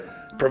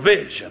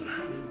provision.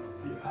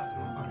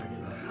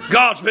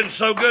 God's been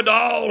so good to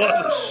all of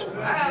us.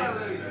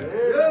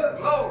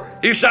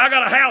 You say, I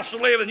got a house to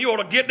live in. You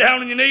ought to get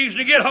down on your knees and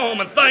you get home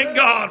and thank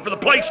God for the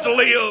place to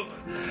live.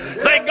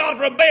 Thank God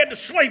for a bed to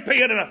sleep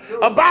in and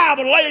a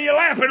Bible to lay in your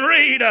lap and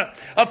read.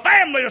 A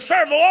family to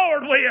serve the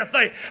Lord with.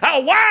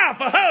 A wife,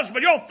 a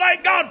husband. You'll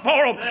thank God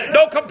for them.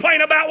 Don't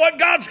complain about what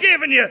God's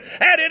given you.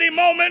 At any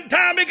moment in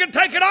time, He can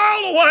take it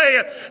all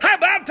away. How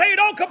about I tell you,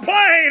 don't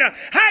complain.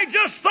 Hey,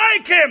 just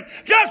thank Him.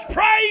 Just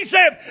praise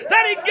Him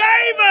that He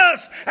gave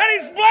us and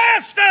He's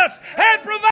blessed us and provided.